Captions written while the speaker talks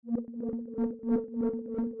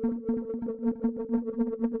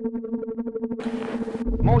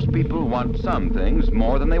Most people want some things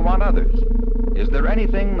more than they want others. Is there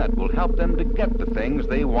anything that will help them to get the things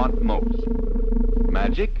they want most?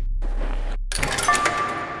 Magic?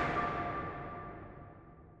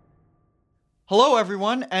 Hello,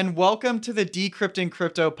 everyone, and welcome to the Decrypting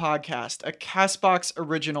Crypto podcast, a CastBox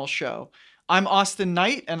original show. I'm Austin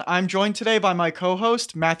Knight, and I'm joined today by my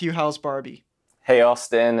co-host, Matthew Howes-Barbie. Hey,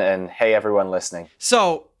 Austin, and hey, everyone listening.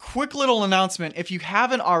 So, quick little announcement. If you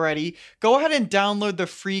haven't already, go ahead and download the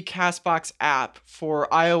free CastBox app for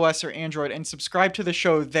iOS or Android and subscribe to the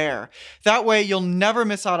show there. That way, you'll never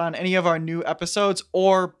miss out on any of our new episodes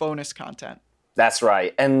or bonus content. That's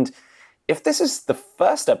right. And if this is the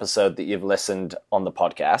first episode that you've listened on the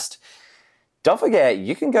podcast, don't forget,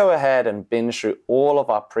 you can go ahead and binge through all of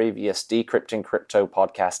our previous Decrypting Crypto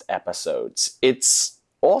podcast episodes. It's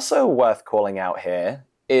also worth calling out here,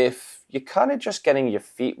 if you're kind of just getting your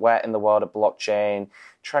feet wet in the world of blockchain,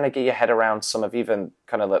 trying to get your head around some of even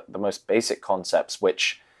kind of the most basic concepts,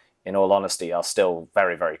 which in all honesty are still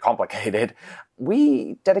very, very complicated,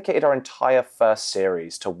 we dedicated our entire first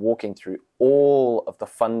series to walking through all of the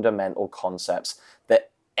fundamental concepts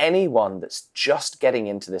that anyone that's just getting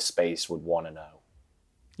into this space would want to know.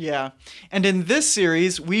 Yeah. And in this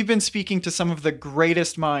series, we've been speaking to some of the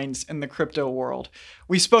greatest minds in the crypto world.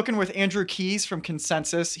 We've spoken with Andrew Keys from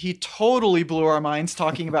Consensus. He totally blew our minds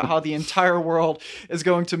talking about how the entire world is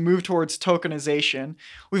going to move towards tokenization.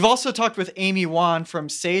 We've also talked with Amy Wan from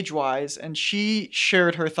SageWise, and she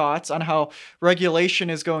shared her thoughts on how regulation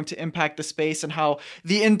is going to impact the space and how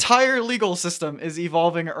the entire legal system is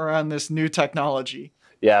evolving around this new technology.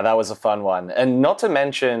 Yeah, that was a fun one. And not to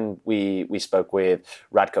mention, we spoke with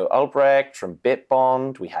Radko Albrecht from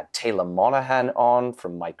Bitbond. We had Taylor Monahan on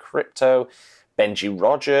from MyCrypto. Benji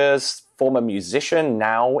Rogers, former musician,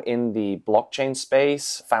 now in the blockchain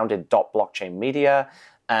space, founded Blockchain Media.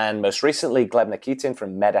 And most recently, Gleb Nikitin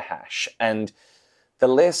from MetaHash. And the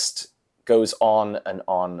list goes on and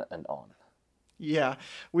on and on. Yeah,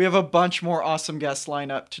 we have a bunch more awesome guests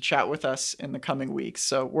lined up to chat with us in the coming weeks,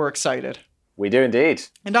 so we're excited. We do indeed.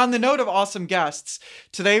 And on the note of awesome guests,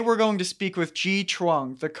 today we're going to speak with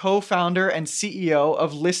Chuang, the co-founder and CEO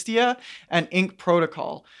of Listia and Ink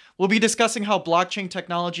Protocol. We'll be discussing how blockchain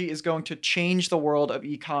technology is going to change the world of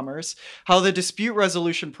e-commerce, how the dispute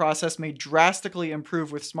resolution process may drastically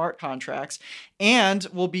improve with smart contracts, and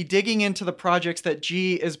we'll be digging into the projects that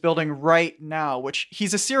G is building right now, which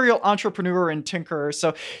he's a serial entrepreneur and tinkerer,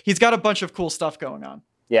 so he's got a bunch of cool stuff going on.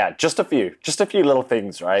 Yeah, just a few little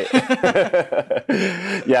things, right?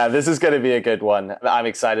 Yeah, this is going to be a good one. I'm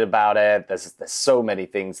excited about it. There's so many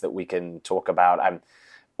things that we can talk about. I'm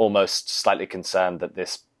almost slightly concerned that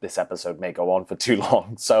this episode may go on for too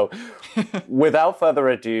long. So without further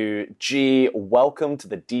ado, G, welcome to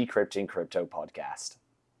the Decrypting Crypto podcast.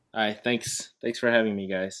 Hi, thanks for having me,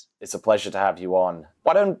 guys. It's a pleasure to have you on.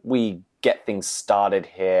 Why don't we get things started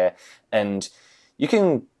here, and you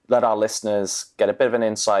can let our listeners get a bit of an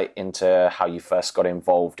insight into how you first got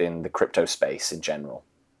involved in the crypto space in general.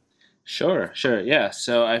 Sure. Yeah.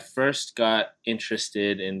 So I first got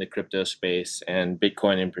interested in the crypto space and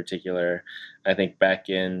Bitcoin in particular, I think back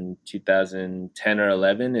in 2010 or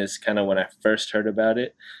 11 is kind of when I first heard about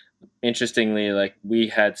it. Interestingly, like we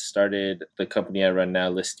had started the company I run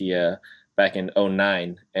now, Listia, back in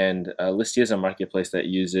 2009. And Listia is a marketplace that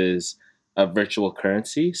uses a virtual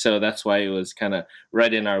currency. So that's why it was kind of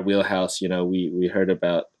right in our wheelhouse. You know, we heard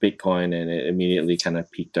about Bitcoin and it immediately kind of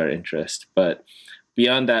piqued our interest. But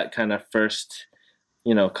beyond that kind of first,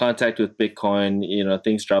 contact with Bitcoin,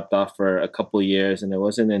 things dropped off for a couple of years. And it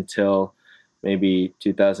wasn't until maybe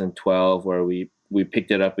 2012 where we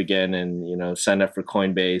picked it up again and, signed up for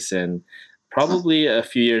Coinbase. And probably a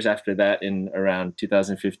few years after that, in around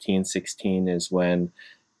 2015, 16 is when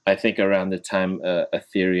I think around the time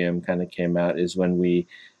Ethereum kind of came out is when we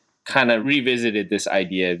kind of revisited this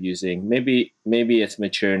idea of using, maybe it's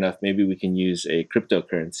mature enough, maybe we can use a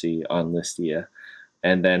cryptocurrency on Listia.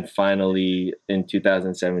 And then finally in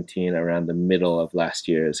 2017, around the middle of last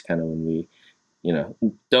year is kind of when we,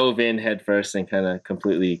 dove in head first and kind of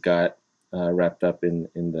completely got wrapped up in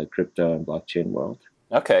the crypto and blockchain world.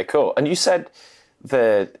 Okay, cool. And you said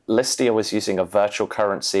that Listia was using a virtual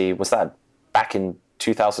currency. Was that back in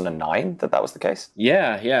 2009 that was the case?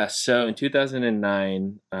 Yeah. So in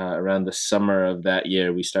 2009, around the summer of that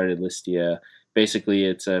year, we started Listia. Basically,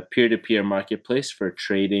 it's a peer-to-peer marketplace for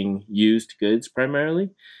trading used goods primarily.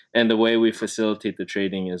 And the way we facilitate the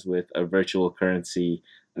trading is with a virtual currency.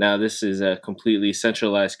 Now, this is a completely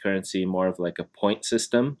centralized currency, more of like a point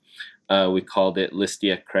system. We called it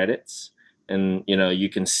Listia credits. And, you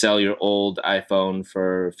can sell your old iPhone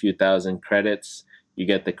for a few thousand credits. you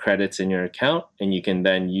get the credits in your account, and you can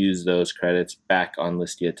then use those credits back on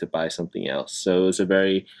Listia to buy something else. So it was a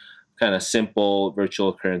very kind of simple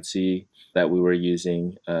virtual currency that we were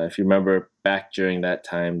using. If you remember back during that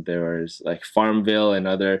time, there was like Farmville and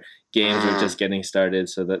other games were just getting started.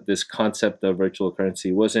 So that this concept of virtual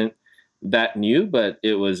currency wasn't that new, but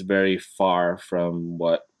it was very far from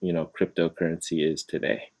what, cryptocurrency is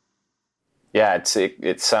today. Yeah,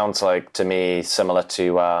 it sounds like to me similar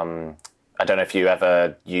to, I don't know if you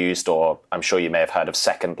ever used, or I'm sure you may have heard of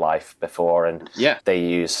Second Life before, and yeah,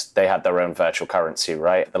 they had their own virtual currency,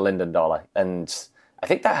 right? The Linden dollar. And I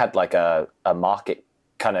think that had like a market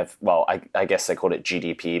kind of, well, I guess they called it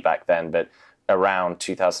GDP back then, but around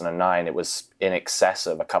 2009, it was in excess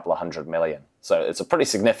of a couple of $100 million. So it's a pretty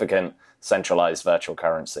significant centralized virtual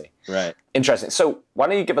currency. Right. Interesting. So why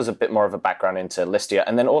don't you give us a bit more of a background into Listia?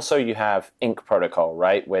 And then also you have Ink Protocol,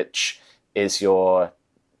 right? Which is your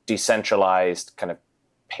decentralized kind of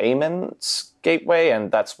payments gateway.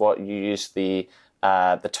 And that's what you use the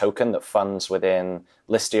token that funds within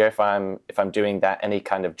Listia, if I'm doing that any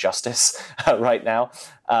kind of justice right now.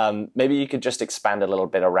 Maybe you could just expand a little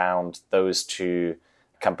bit around those two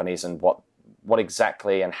companies and what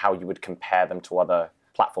exactly and how you would compare them to other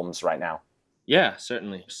platforms right now. Yeah,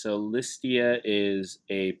 certainly. So Listia is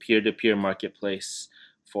a peer-to-peer marketplace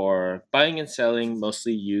for buying and selling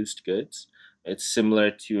mostly used goods. It's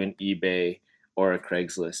similar to an eBay or a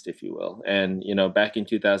Craigslist, if you will. And, back in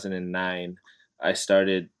 2009, I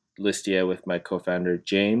started Listia with my co-founder,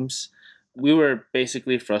 James. We were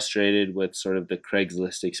basically frustrated with sort of the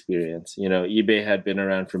Craigslist experience. eBay had been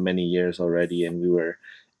around for many years already, and we were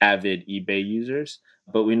avid eBay users.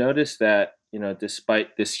 But we noticed that,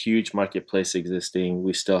 despite this huge marketplace existing,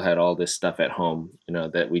 we still had all this stuff at home,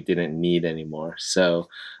 that we didn't need anymore. So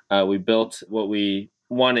we built what we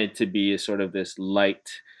wanted to be sort of this light,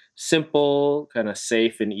 simple, kind of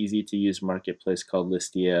safe and easy to use marketplace called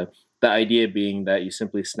Listia. The idea being that you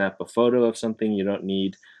simply snap a photo of something you don't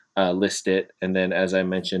need, list it, and then, as I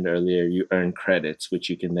mentioned earlier, you earn credits, which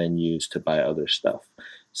you can then use to buy other stuff.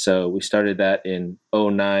 So we started that in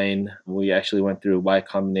 2009. We actually went through Y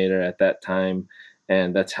Combinator at that time,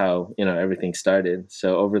 and that's how everything started.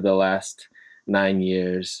 So over the last 9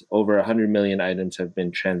 years, over 100 million items have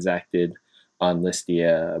been transacted on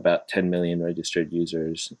Listia, about 10 million registered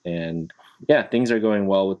users, and yeah, things are going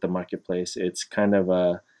well with the marketplace. It's kind of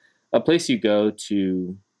a place you go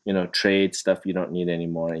to trade stuff you don't need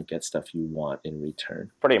anymore and get stuff you want in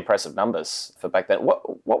return. Pretty impressive numbers for back then.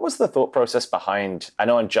 What was the thought process behind, I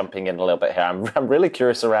know I'm jumping in a little bit here, I'm really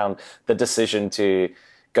curious around the decision to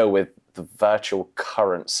go with the virtual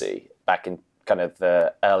currency back in kind of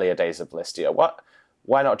the earlier days of Listia.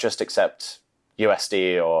 Why not just accept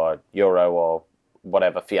USD or Euro or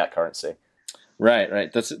whatever fiat currency?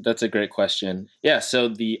 Right. That's a great question. Yeah, so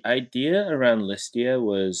the idea around Listia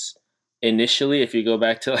was, initially, if you go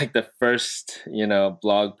back to like the first,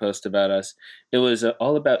 blog post about us, it was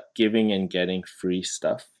all about giving and getting free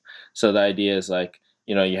stuff. So the idea is like,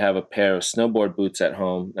 you have a pair of snowboard boots at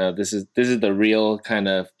home. Now, this is the real kind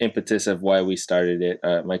of impetus of why we started it.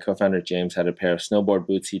 My co-founder James had a pair of snowboard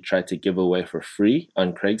boots he tried to give away for free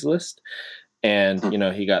on Craigslist. And,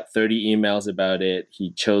 he got 30 emails about it.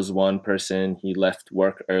 He chose one person. He left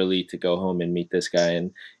work early to go home and meet this guy,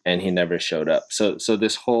 and he never showed up. So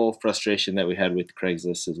this whole frustration that we had with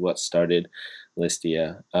Craigslist is what started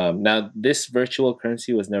Listia. Now, this virtual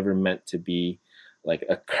currency was never meant to be like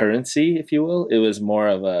a currency, if you will. It was more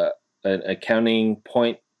of an accounting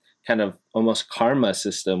point, kind of almost karma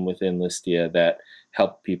system within Listia that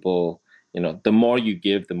helped people. The more you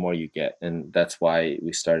give, the more you get. And that's why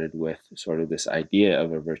we started with sort of this idea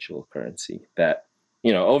of a virtual currency that,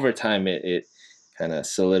 over time, it kind of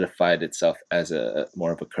solidified itself as a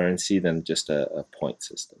more of a currency than just a point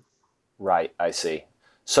system. Right, I see.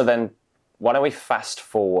 So then why don't we fast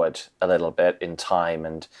forward a little bit in time,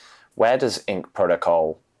 and where does Ink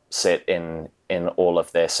Protocol sit in all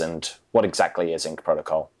of this, and what exactly is Ink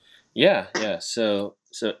Protocol? Yeah. So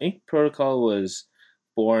Ink Protocol was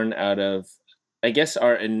born out of, I guess,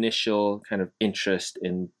 our initial kind of interest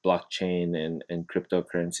in blockchain and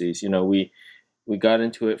cryptocurrencies. We got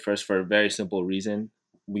into it first for a very simple reason.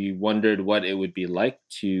 We wondered what it would be like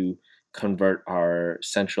to convert our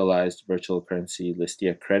centralized virtual currency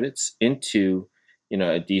Listia credits into,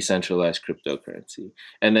 a decentralized cryptocurrency.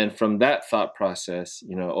 And then from that thought process,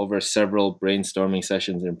 over several brainstorming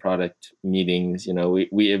sessions and product meetings,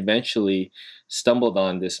 we eventually stumbled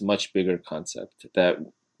on this much bigger concept that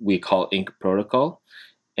we call Ink Protocol.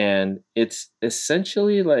 And it's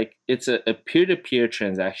essentially like it's a peer-to-peer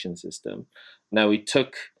transaction system. Now, we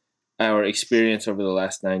took our experience over the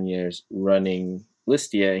last 9 years running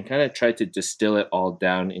Listia and kind of tried to distill it all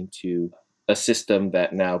down into a system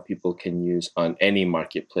that now people can use on any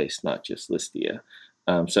marketplace, not just Listia.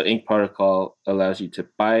 So Ink Protocol allows you to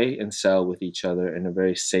buy and sell with each other in a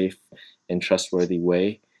very safe and trustworthy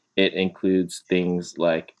way. It includes things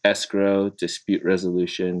like escrow, dispute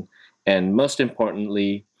resolution, and most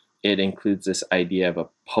importantly, it includes this idea of a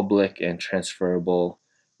public and transferable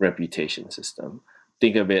reputation system.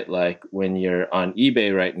 Think of it like when you're on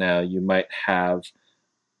eBay right now, you might have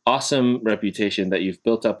awesome reputation that you've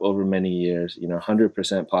built up over many years,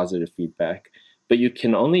 100% positive feedback, but you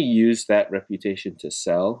can only use that reputation to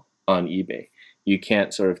sell on eBay. You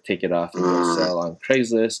can't sort of take it off and go sell on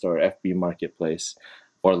Craigslist or FB Marketplace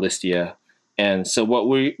or Listia. And so what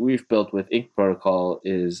we've built with Ink Protocol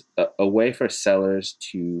is a way for sellers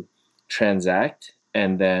to transact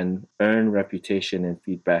and then earn reputation and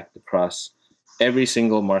feedback across every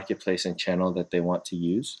single marketplace and channel that they want to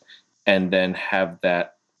use, and then have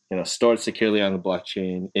that stored securely on the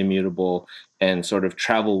blockchain, immutable, and sort of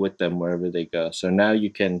travel with them wherever they go. So now you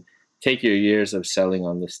can take your years of selling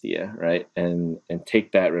on Listia, right, and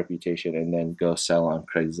take that reputation and then go sell on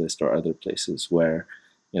Craigslist or other places where,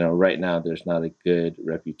 right now there's not a good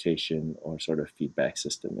reputation or sort of feedback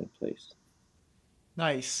system in place.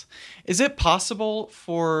 Nice. Is it possible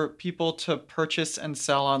for people to purchase and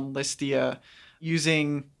sell on Listia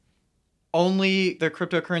using only the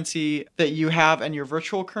cryptocurrency that you have and your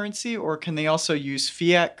virtual currency, or can they also use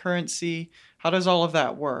fiat currency? How does all of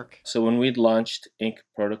that work? So when we launched Ink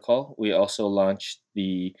Protocol, we also launched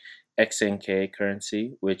the XNK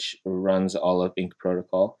currency, which runs all of Ink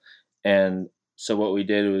Protocol. And so what we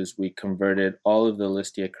did was we converted all of the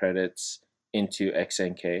Listia credits into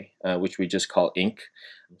XNK, which we just call Ink.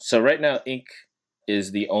 So right now, Ink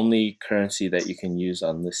is the only currency that you can use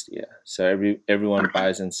on Listia. So everyone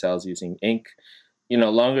buys and sells using Ink.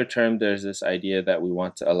 Longer term, there's this idea that we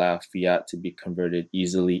want to allow fiat to be converted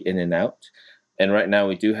easily in and out. And right now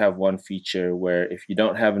we do have one feature where if you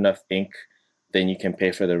don't have enough Ink, then you can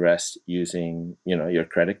pay for the rest using, your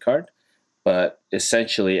credit card. But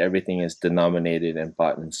essentially everything is denominated and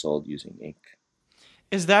bought and sold using Ink.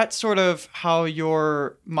 Is that sort of how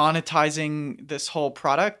you're monetizing this whole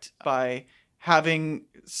product, by having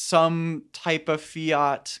some type of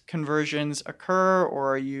fiat conversions occur,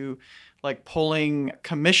 or are you like pulling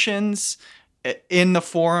commissions in the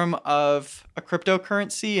form of a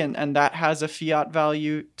cryptocurrency and that has a fiat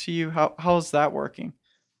value to you? How is that working?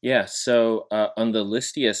 Yeah, so on the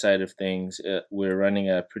Listia side of things, we're running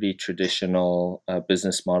a pretty traditional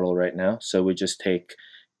business model right now. So we just take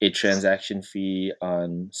a transaction fee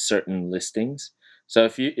on certain listings. So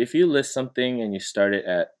if you list something and you start it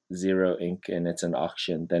at 0 Ink and it's an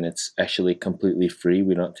auction, then it's actually completely free.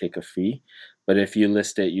 We don't take a fee. But if you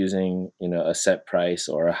list it using a set price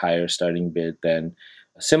or a higher starting bid, then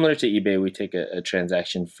similar to eBay, we take a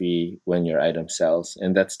transaction fee when your item sells,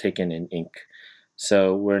 and that's taken in Ink.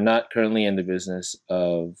 So we're not currently in the business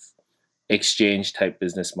of exchange type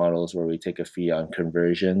business models where we take a fee on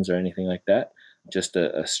conversions or anything like that. Just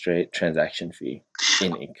a straight transaction fee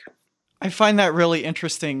in Ink. I find that really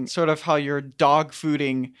interesting, sort of how you're dog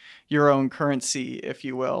fooding your own currency, if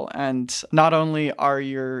you will. And not only are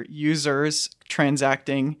your users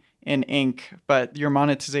transacting in Ink, but your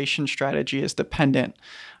monetization strategy is dependent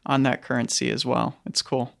on that currency as well. It's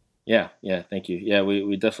cool. Yeah, thank you. Yeah,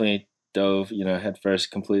 we definitely dove, head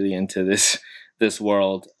first completely into this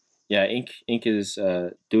world. Yeah, Ink is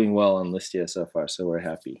doing well on Listia so far, so we're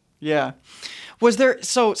happy. Yeah.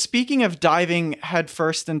 So speaking of diving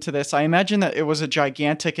headfirst into this, I imagine that it was a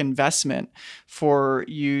gigantic investment for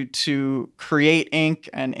you to create Ink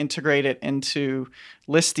and integrate it into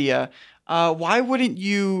Listia. Why wouldn't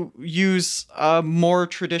you use a more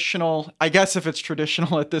traditional, I guess if it's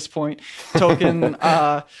traditional at this point, token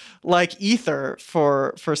like Ether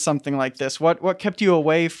for something like this? What kept you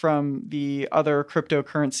away from the other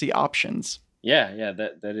cryptocurrency options? Yeah,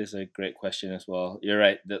 that is a great question as well. You're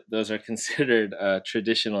right. Those are considered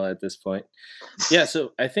traditional at this point. Yeah,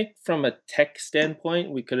 so I think from a tech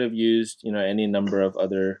standpoint, we could have used any number of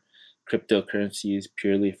other cryptocurrencies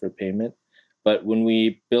purely for payment. But when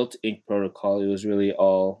we built Ink Protocol, it was really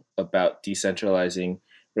all about decentralizing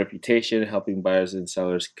reputation, helping buyers and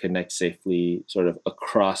sellers connect safely sort of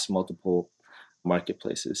across multiple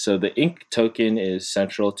marketplaces. So the Ink token is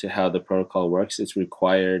central to how the protocol works. It's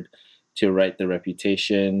required to write the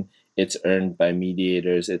reputation. It's earned by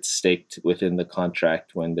mediators. It's staked within the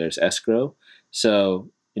contract when there's escrow.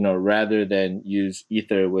 So, rather than use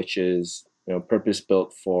Ether, which is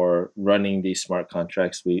purpose-built for running these smart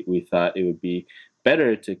contracts, we thought it would be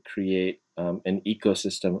better to create an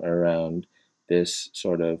ecosystem around this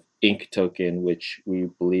sort of ink token, which we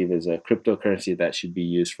believe is a cryptocurrency that should be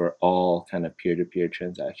used for all kind of peer-to-peer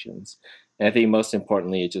transactions. And I think most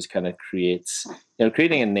importantly, it just kind of creates,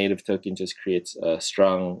 creating a native token just creates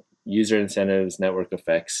strong user incentives, network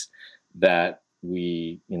effects that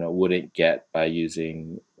we, wouldn't get by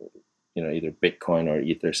using, either Bitcoin or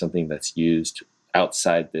Ether, something that's used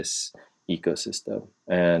outside this ecosystem.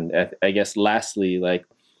 And I guess lastly, like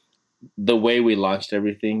the way we launched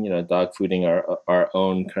everything, dog fooding our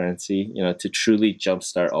own currency, to truly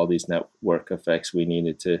jumpstart all these network effects, we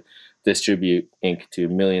needed to distribute ink to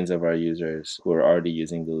millions of our users who are already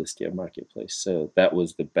using the Listia marketplace. So that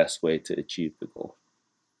was the best way to achieve the goal.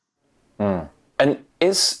 And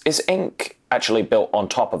is ink actually built on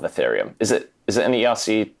top of Ethereum? Is it an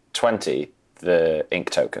ERC20, the ink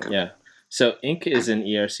token? Yeah. So ink is an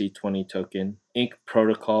ERC20 token. Ink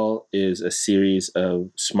protocol is a series of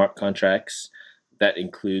smart contracts that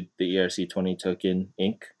include the ERC20 token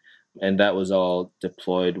ink. And that was all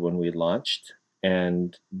deployed when we launched.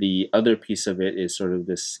 And the other piece of it is sort of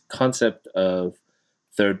this concept of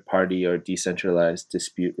third-party or decentralized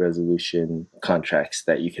dispute resolution contracts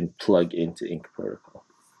that you can plug into ink protocol.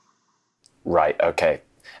 Right, okay.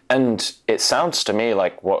 And it sounds to me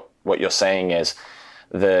like what you're saying is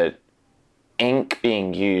the ink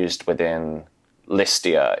being used within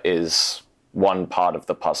Listia is one part of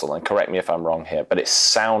the puzzle. And correct me if I'm wrong here, but it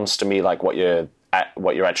sounds to me like what you're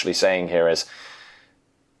actually saying here is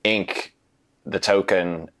ink, the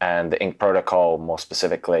token, and the ink protocol more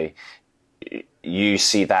specifically, you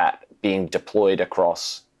see that being deployed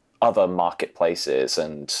across other marketplaces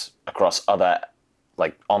and across other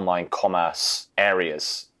like online commerce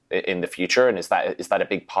areas in the future. And is that a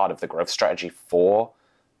big part of the growth strategy for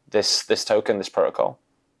this token, this protocol?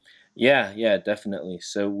 Yeah, definitely.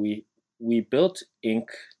 So we built ink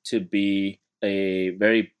to be a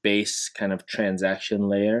very base kind of transaction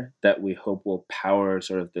layer that we hope will power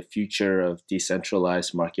sort of the future of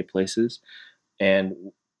decentralized marketplaces.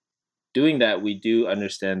 And doing that, we do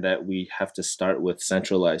understand that we have to start with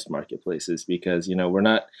centralized marketplaces because,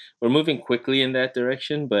 we're moving quickly in that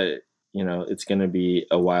direction, but, it's going to be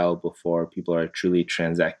a while before people are truly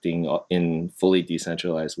transacting in fully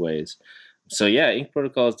decentralized ways. So yeah, Ink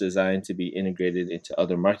Protocol is designed to be integrated into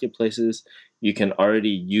other marketplaces. You can already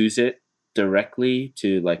use it directly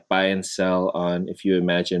to like buy and sell on, if you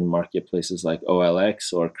imagine marketplaces like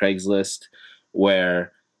OLX or Craigslist,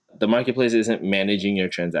 where the marketplace isn't managing your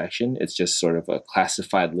transaction. It's just sort of a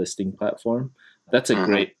classified listing platform. That's a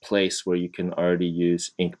great place where you can already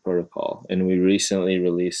use Ink Protocol. And we recently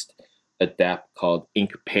released a dApp called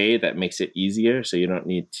Ink Pay that makes it easier. So you don't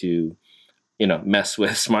need to, mess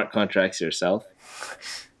with smart contracts yourself.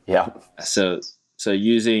 Yeah. So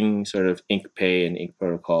using sort of Ink Pay and Ink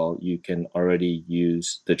Protocol, you can already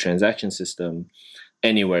use the transaction system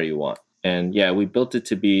anywhere you want. And yeah, we built it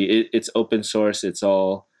to be, it's open source. It's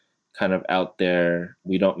all kind of out there.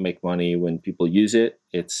 We don't make money when people use it.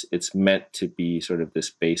 It's meant to be sort of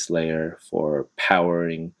this base layer for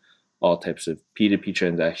powering all types of P2P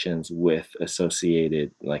transactions with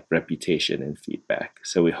associated like reputation and feedback.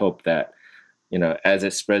 So we hope that, as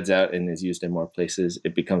it spreads out and is used in more places,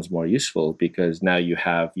 it becomes more useful because now you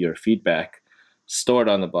have your feedback stored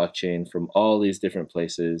on the blockchain from all these different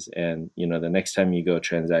places. And, the next time you go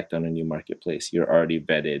transact on a new marketplace, you're already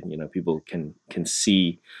vetted. People can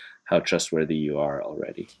see how trustworthy you are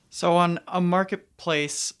already. So on a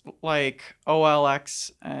marketplace like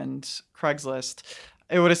OLX and Craigslist,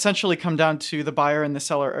 it would essentially come down to the buyer and the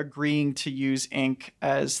seller agreeing to use ink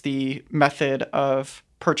as the method of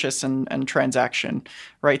purchase and transaction,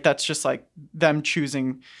 right? That's just like them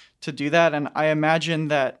choosing to do that. And I imagine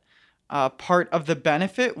that part of the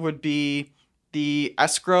benefit would be the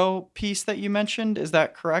escrow piece that you mentioned. Is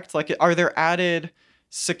that correct? Like, are there added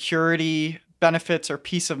security benefits or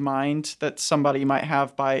peace of mind that somebody might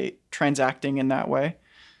have by transacting in that way?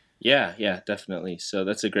 Yeah, definitely. So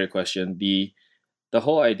that's a great question. The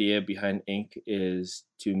whole idea behind Ink is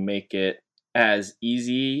to make it as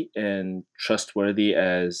easy and trustworthy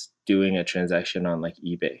as doing a transaction on like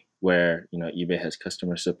eBay, where, eBay has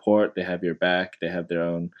customer support, they have your back, they have their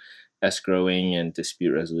own escrowing and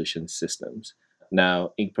dispute resolution systems.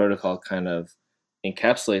 Now, Ink Protocol kind of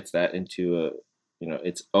encapsulates that into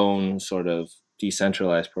its own sort of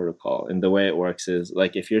decentralized protocol. And the way it works is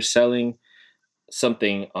like if you're selling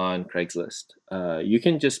something on Craigslist, you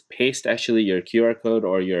can just paste actually your QR code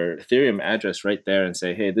or your Ethereum address right there and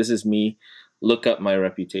say, hey, this is me, look up my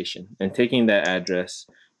reputation. And taking that address,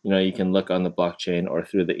 you can look on the blockchain or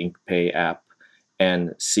through the Ink Pay app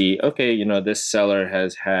and see, okay, this seller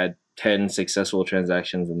has had 10 successful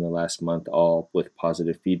transactions in the last month, all with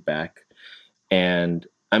positive feedback. and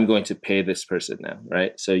I'm going to pay this person now,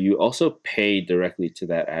 right? So you also pay directly to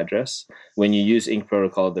that address. When you use Ink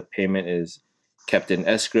Protocol, the payment is kept in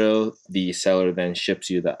escrow. The seller then ships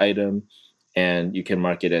you the item, and you can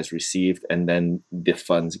mark it as received, and then the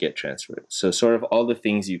funds get transferred. So sort of all the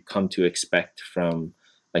things you come to expect from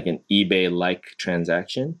like an eBay-like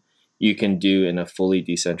transaction, you can do in a fully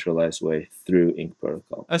decentralized way through Ink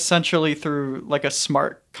Protocol. Essentially through like a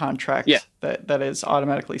smart contract that is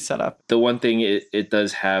automatically set up. The one thing it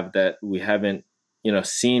does have that we haven't,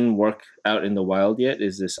 seen work out in the wild yet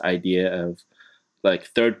is this idea of like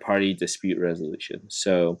third-party dispute resolution.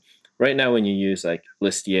 So right now when you use like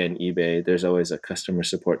Listia and eBay, there's always a customer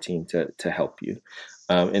support team to help you.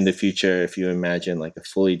 In the future, if you imagine like a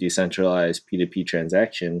fully decentralized P2P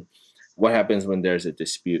transaction, what happens when there's a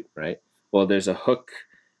dispute, right? Well, there's a hook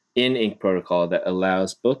in Ink Protocol that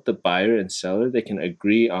allows both the buyer and seller, they can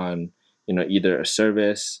agree on, either a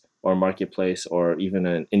service or marketplace or even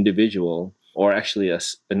an individual or actually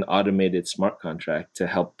an automated smart contract to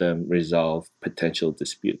help them resolve potential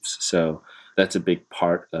disputes. So that's a big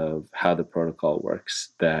part of how the protocol works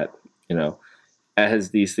that,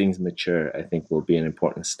 as these things mature, I think will be an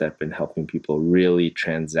important step in helping people really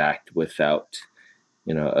transact without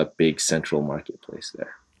a big central marketplace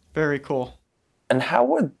there. Very cool. And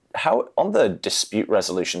how on the dispute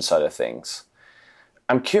resolution side of things,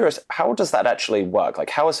 I'm curious, how does that actually work? Like,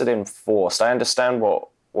 how is it enforced? I understand what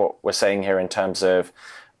we're saying here in terms of,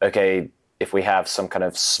 okay, if we have some kind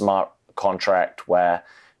of smart contract where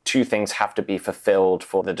two things have to be fulfilled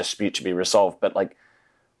for the dispute to be resolved, but like,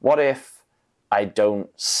 what if I don't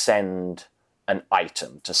send an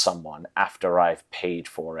item to someone after I've paid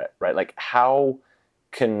for it, right? Like, how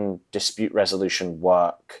can dispute resolution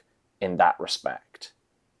work in that respect?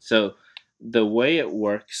 So the way it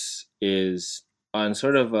works is on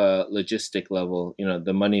sort of a logistic level,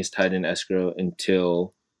 the money is tied in escrow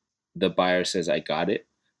until the buyer says, I got it.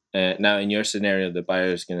 Now, in your scenario, the buyer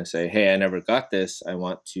is going to say, hey, I never got this. I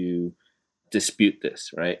want to dispute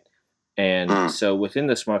this, right? And so within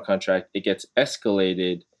the smart contract, it gets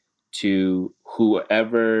escalated to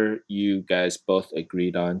whoever you guys both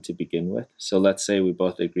agreed on to begin with. So let's say we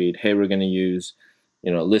both agreed, hey, we're going to use,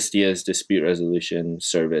 Listia's dispute resolution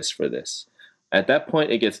service for this. At that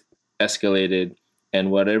point, it gets escalated, and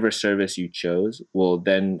whatever service you chose will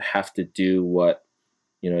then have to do what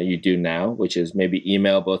you do now, which is maybe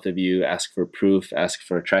email both of you, ask for proof, ask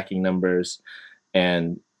for tracking numbers,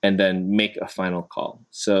 and then make a final call.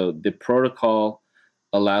 So the protocol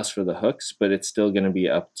allows for the hooks, but it's still going to be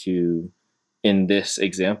up to, in this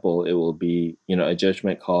example, it will be, a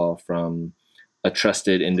judgment call from a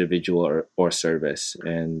trusted individual or service.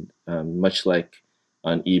 And much like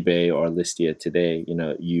on eBay or Listia today,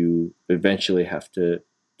 you eventually have to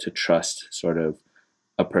trust sort of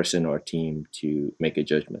a person or team to make a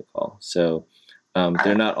judgment call. So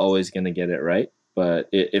they're not always going to get it right, but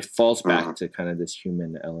it falls back to kind of this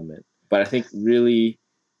human element. But I think really,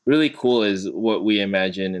 really cool is what we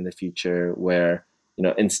imagine in the future where,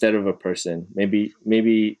 instead of a person, maybe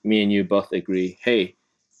me and you both agree, hey,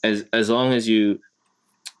 as long as you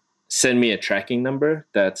send me a tracking number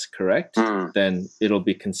that's correct, then it'll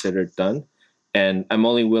be considered done. And I'm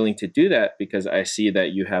only willing to do that because I see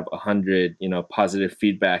that you have 100, positive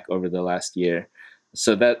feedback over the last year.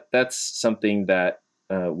 So that's something that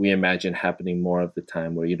we imagine happening more of the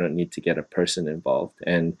time, where you don't need to get a person involved.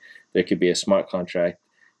 And there could be a smart contract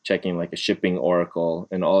checking like a shipping oracle,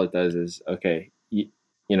 and all it does is, okay,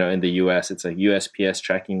 in the US, it's like USPS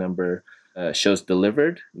tracking number shows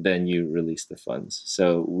delivered, then you release the funds.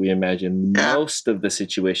 So we imagine most of the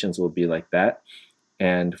situations will be like that.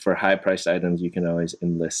 And for high-priced items, you can always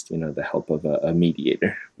enlist, the help of a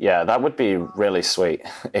mediator. Yeah, that would be really sweet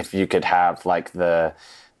if you could have like the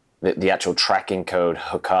actual tracking code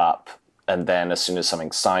hook up, and then as soon as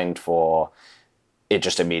something's signed for, it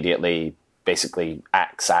just immediately basically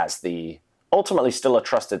acts as the ultimately still a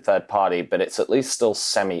trusted third party, but it's at least still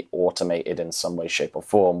semi-automated in some way, shape, or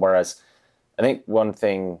form. Whereas I think one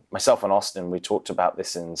thing, myself and Austin, we talked about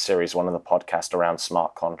this in series 1 of the podcast around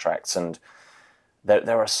smart contracts, and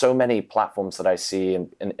there are so many platforms that I see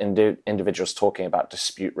and individuals talking about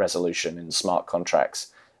dispute resolution in smart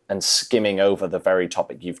contracts and skimming over the very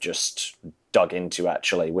topic you've just dug into,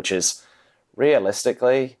 actually, which is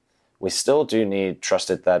realistically, we still do need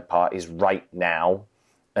trusted third parties right now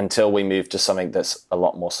until we move to something that's a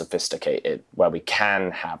lot more sophisticated, where we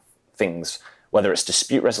can have things, whether it's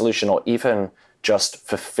dispute resolution or even just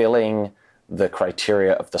fulfilling the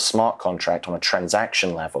criteria of the smart contract on a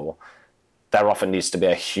transaction level. There often needs to be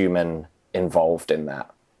a human involved in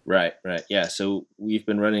that. Right, right. Yeah. So we've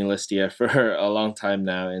been running Listia for a long time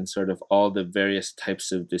now, and sort of all the various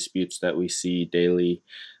types of disputes that we see daily,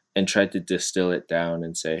 and tried to distill it down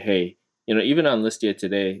and say, hey, even on Listia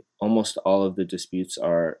today, almost all of the disputes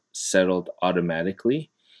are settled automatically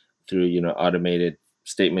through, automated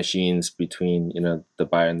state machines between, the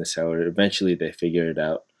buyer and the seller. Eventually they figure it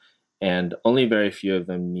out. And only very few of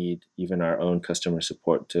them need even our own customer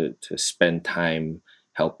support to spend time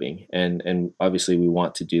helping. And obviously we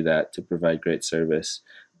want to do that to provide great service.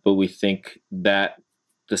 But we think that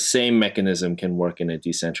the same mechanism can work in a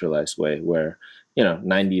decentralized way where,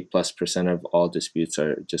 90+% of all disputes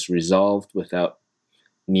are just resolved without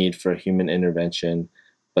need for human intervention.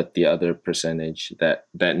 But the other percentage that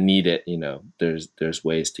need it, there's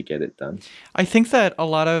ways to get it done. I think that a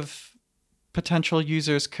lot of potential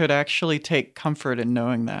users could actually take comfort in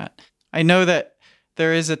knowing that. I know that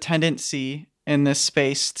there is a tendency in this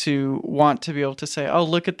space to want to be able to say, oh,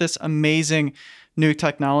 look at this amazing new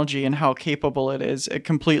technology and how capable it is. It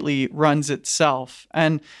completely runs itself.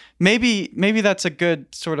 And maybe that's a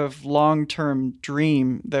good sort of long-term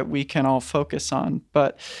dream that we can all focus on.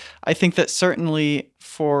 But I think that certainly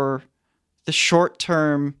for the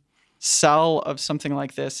short-term sell of something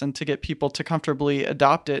like this and to get people to comfortably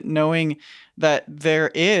adopt it, knowing that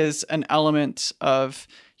there is an element of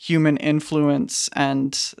human influence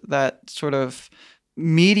and that sort of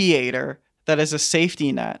mediator that is a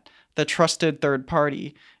safety net, the trusted third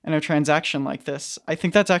party in a transaction like this, I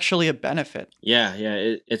think that's actually a benefit. Yeah,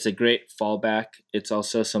 it's a great fallback. It's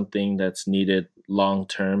also something that's needed long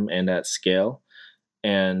term and at scale.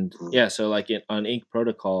 And yeah, so like on Ink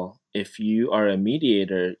Protocol, if you are a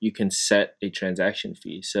mediator, you can set a transaction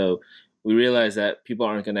fee. So we realize that people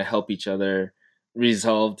aren't going to help each other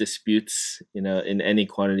resolve disputes, in any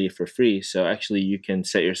quantity for free. So actually you can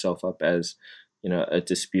set yourself up as, a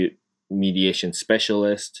dispute mediation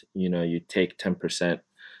specialist. You take 10%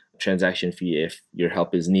 transaction fee if your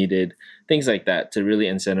help is needed, things like that to really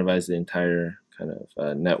incentivize the entire kind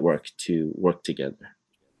of network to work together.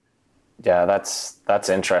 Yeah, that's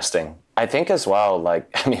interesting. I think as well,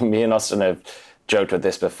 me and Austin have joked with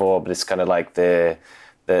this before, but it's kind of like the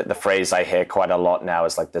phrase I hear quite a lot now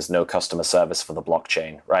is like, there's no customer service for the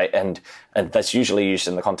blockchain, right? And that's usually used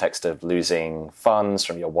in the context of losing funds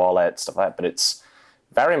from your wallet, stuff like that. But it's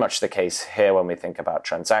very much the case here when we think about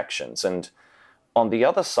transactions. And on the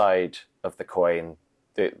other side of the coin,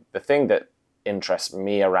 the thing that interests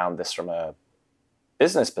me around this from a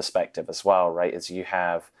business perspective as well, right, is you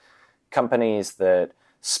have companies that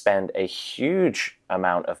spend a huge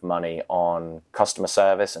amount of money on customer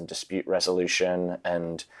service and dispute resolution.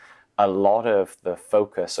 And a lot of the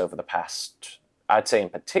focus over the past, I'd say in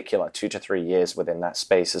particular, 2 to 3 years within that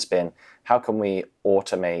space has been, how can we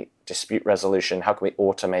automate dispute resolution? How can we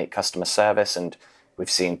automate customer service? And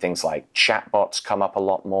we've seen things like chatbots come up a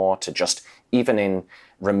lot more to just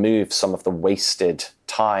remove some of the wasted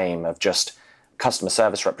time of just customer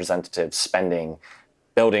service representatives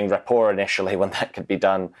building rapport initially when that could be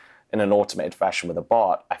done in an automated fashion with a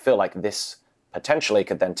bot. I feel like this potentially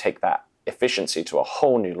could then take that efficiency to a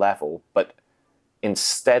whole new level, but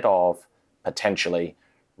instead of potentially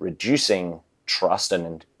reducing trust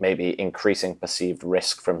and maybe increasing perceived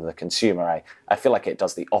risk from the consumer, I feel like it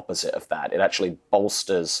does the opposite of that. It actually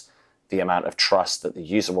bolsters the amount of trust that the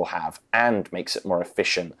user will have and makes it more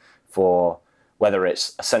efficient for whether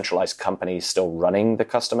it's a centralized company still running the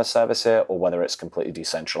customer service here or whether it's completely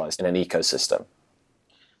decentralized in an ecosystem.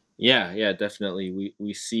 Yeah, definitely.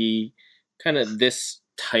 We see kind of this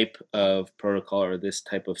type of protocol or this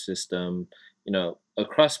type of system,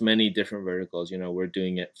 across many different verticals. We're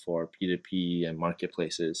doing it for P2P and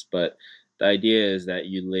marketplaces, but the idea is that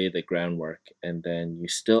you lay the groundwork and then you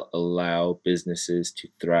still allow businesses to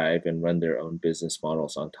thrive and run their own business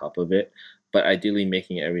models on top of it, but ideally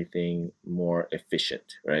making everything more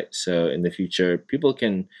efficient, right? So in the future,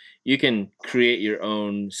 you can create your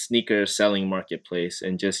own sneaker selling marketplace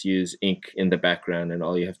and just use Ink in the background, and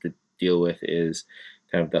all you have to deal with is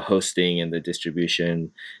kind of the hosting and the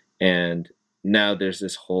distribution. And now there's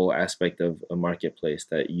this whole aspect of a marketplace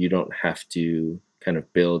that you don't have to kind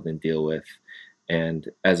of build and deal with. And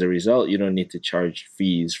as a result, you don't need to charge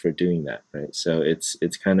fees for doing that, right? So it's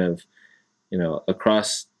kind of,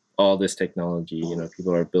 across all this technology,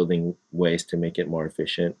 people are building ways to make it more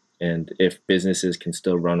efficient. And if businesses can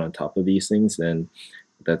still run on top of these things, then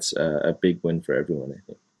that's a big win for everyone, I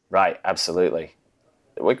think. Right, absolutely.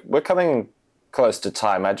 We're coming close to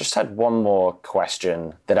time. I just had one more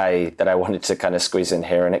question that I wanted to kind of squeeze in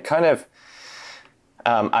here, and it kind of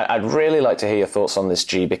I'd really like to hear your thoughts on this,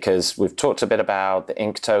 G, because we've talked a bit about the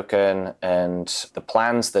Ink token and the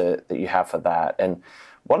plans that you have for that. And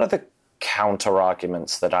One of the counter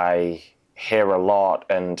arguments that I hear a lot,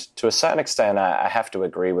 and to a certain extent I have to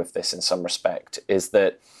agree with this in some respect, is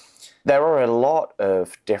that there are a lot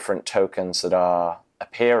of different tokens that are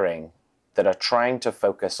appearing that are trying to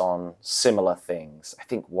focus on similar things. I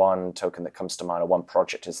think one token that comes to mind, or one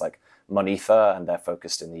project, is like Monether, and they're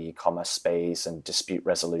focused in the e-commerce space and dispute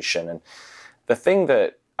resolution. And the thing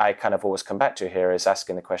that I kind of always come back to here is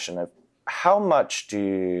asking the question of how much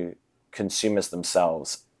do consumers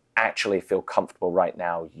themselves actually feel comfortable right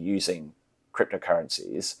now using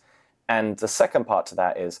cryptocurrencies? And the second part to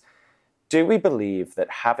that is, do we believe that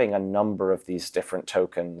having a number of these different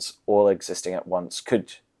tokens all existing at once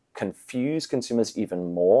could confuse consumers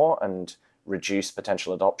even more and reduce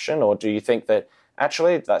potential adoption? Or do you think that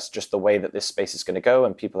actually that's just the way that this space is going to go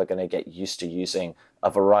and people are going to get used to using a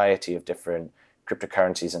variety of different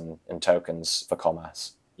cryptocurrencies and tokens for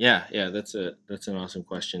commerce? Yeah, that's an awesome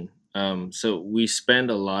question. So we spend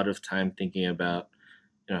a lot of time thinking about,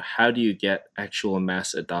 how do you get actual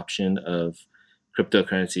mass adoption of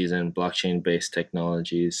cryptocurrencies and blockchain-based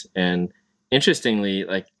technologies? And interestingly,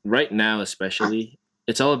 like right now especially,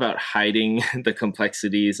 it's all about hiding the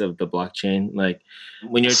complexities of the blockchain. Like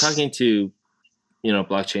when you're talking to,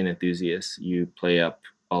 blockchain enthusiasts, you play up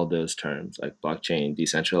all those terms like blockchain,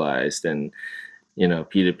 decentralized, and,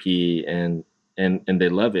 P2P, and they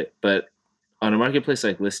love it. But on a marketplace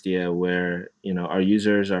like Listia, where, our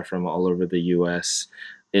users are from all over the US,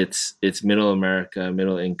 it's middle America,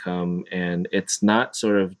 middle income, and it's not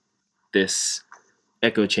sort of this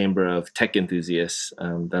echo chamber of tech enthusiasts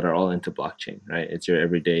that are all into blockchain, right? It's your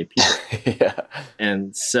everyday people. Yeah.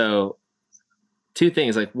 And so two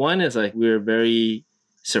things, like one is like, we're very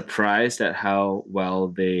surprised at how well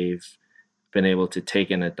they've been able to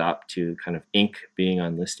take and adopt to kind of Inc. being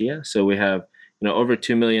on Listia. So we have, over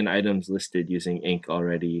 2 million items listed using Inc.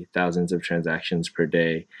 already, thousands of transactions per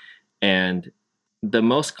day. And the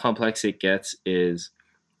most complex it gets is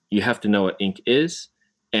you have to know what Inc. is.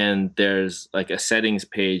 And there's like a settings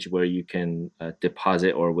page where you can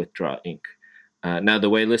deposit or withdraw Inc. Now, the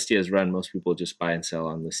way Listia is run, most people just buy and sell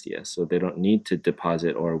on Listia. So they don't need to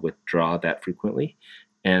deposit or withdraw that frequently.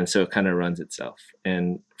 And so it kind of runs itself.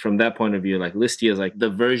 And from that point of view, like Listia is like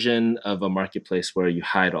the version of a marketplace where you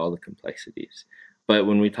hide all the complexities. But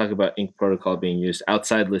when we talk about Inc. protocol being used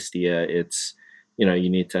outside Listia, it's, you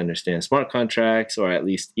need to understand smart contracts or at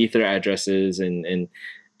least Ether addresses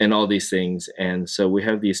and all these things. And so we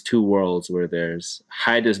have these two worlds where there's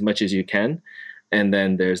hide as much as you can, and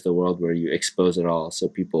then there's the world where you expose it all so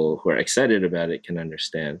people who are excited about it can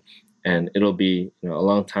understand. And it'll be a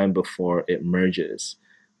long time before it merges.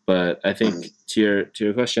 But I think to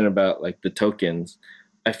your question about like the tokens,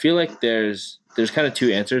 I feel like there's kind of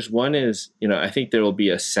two answers. One is, I think there will be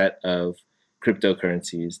a set of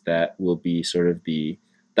cryptocurrencies that will be sort of the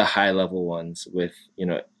high level ones with,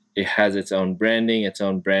 it has its own branding, its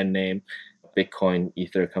own brand name. Bitcoin,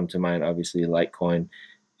 Ether come to mind, obviously Litecoin.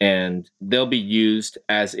 And they'll be used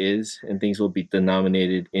as is, and things will be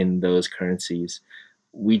denominated in those currencies.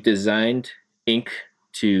 We designed Inc.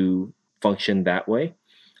 to function that way.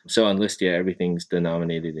 So on Listia, everything's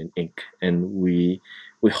denominated in Inc. And we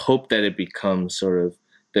hope that it becomes sort of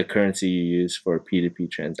the currency you use for P2P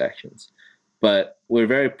transactions. But we're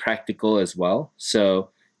very practical as well. So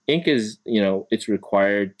Inc. is, it's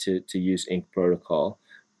required to use Inc. protocol,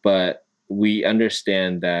 but we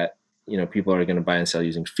understand that, people are going to buy and sell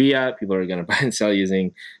using fiat, people are going to buy and sell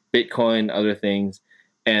using Bitcoin, other things.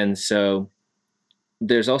 And so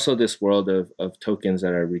there's also this world of tokens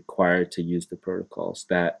that are required to use the protocols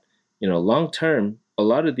that, long term, a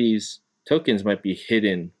lot of these tokens might be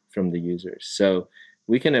hidden from the users. So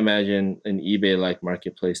we can imagine an eBay-like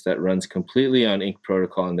marketplace that runs completely on Inc.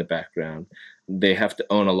 protocol in the background. They have to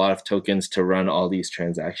own a lot of tokens to run all these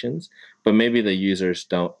transactions, but maybe the users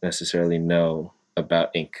don't necessarily know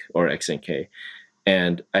about Inc. or XNK.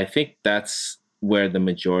 And I think that's where the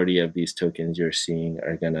majority of these tokens you're seeing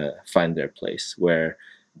are going to find their place, where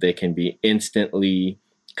they can be instantly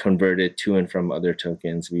converted to and from other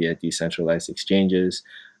tokens via decentralized exchanges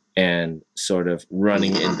and sort of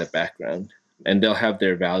running in the background. And they'll have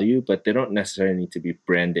their value, but they don't necessarily need to be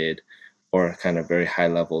branded or kind of very high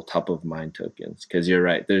level top of mind tokens. Because you're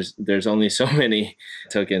right, there's only so many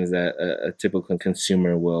tokens that a typical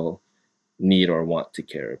consumer will need or want to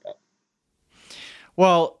care about.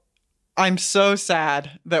 Well, I'm so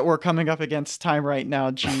sad that we're coming up against time right now,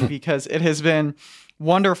 G, because it has been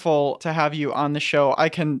wonderful to have you on the show. I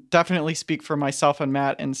can definitely speak for myself and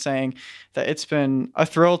Matt in saying that it's been a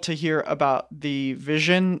thrill to hear about the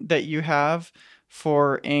vision that you have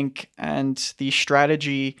for Inc. and the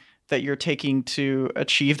strategy that you're taking to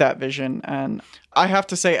achieve that vision. And I have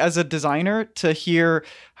to say, as a designer, to hear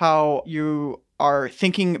how you are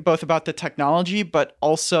thinking both about the technology, but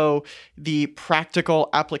also the practical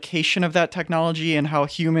application of that technology and how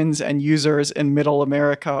humans and users in middle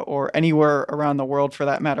America or anywhere around the world for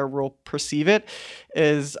that matter will perceive it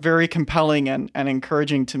is very compelling and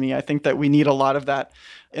encouraging to me. I think that we need a lot of that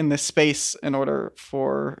in this space in order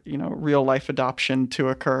for, real life adoption to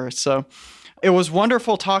occur. So it was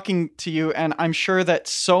wonderful talking to you, and I'm sure that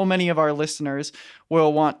so many of our listeners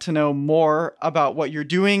will want to know more about what you're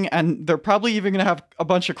doing, and they're probably even going to have a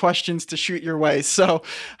bunch of questions to shoot your way. So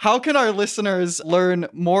how can our listeners learn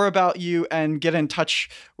more about you and get in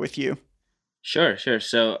touch with you? Sure.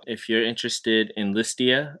 So if you're interested in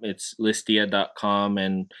Listia, it's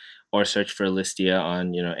listia.com or search for Listia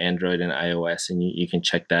on Android and iOS, and you can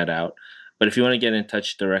check that out. But if you want to get in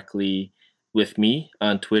touch directly with me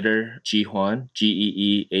on Twitter, Geehwan,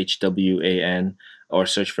 Geehwan, or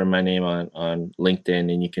search for my name on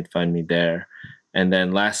LinkedIn, and you can find me there. And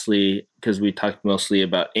then lastly, because we talked mostly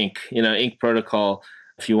about Ink, Ink Protocol,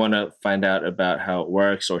 if you want to find out about how it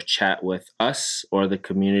works or chat with us or the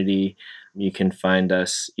community, you can find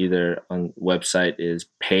us either on website is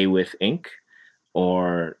Pay with Ink,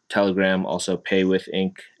 or Telegram also Pay with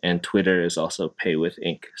Ink, and Twitter is also Pay with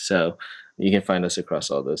Ink. So you can find us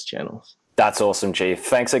across all those channels. That's awesome, G.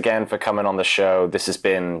 Thanks again for coming on the show. This has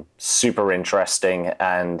been super interesting.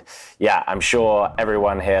 And yeah, I'm sure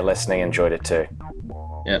everyone here listening enjoyed it too.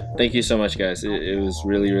 Yeah, thank you so much, guys. It was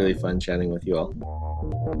really, really fun chatting with you all.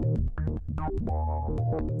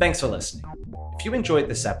 Thanks for listening. If you enjoyed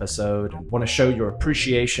this episode and want to show your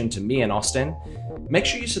appreciation to me and Austin, make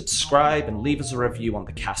sure you subscribe and leave us a review on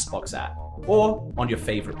the Castbox app or on your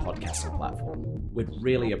favorite podcasting platform. We'd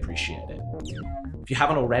really appreciate it. If you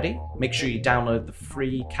haven't already, make sure you download the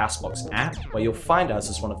free Castbox app, where you'll find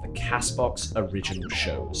us as one of the Castbox original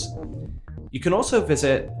shows. You can also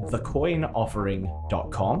visit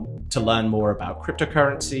thecoinoffering.com to learn more about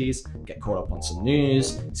cryptocurrencies, get caught up on some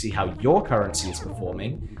news, see how your currency is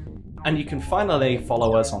performing, and you can finally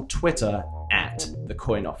follow us on Twitter at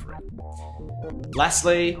thecoinoffering.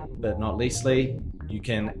 Lastly, but not leastly, you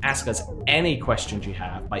can ask us any questions you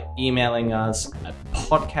have by emailing us at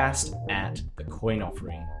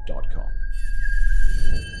podcast@thecoinoffering.com.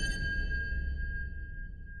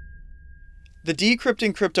 The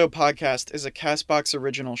Decrypting Crypto podcast is a Castbox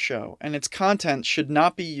original show, and its content should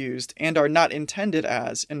not be used and are not intended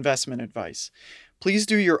as investment advice. Please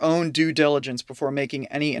do your own due diligence before making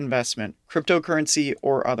any investment, cryptocurrency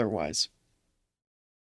or otherwise.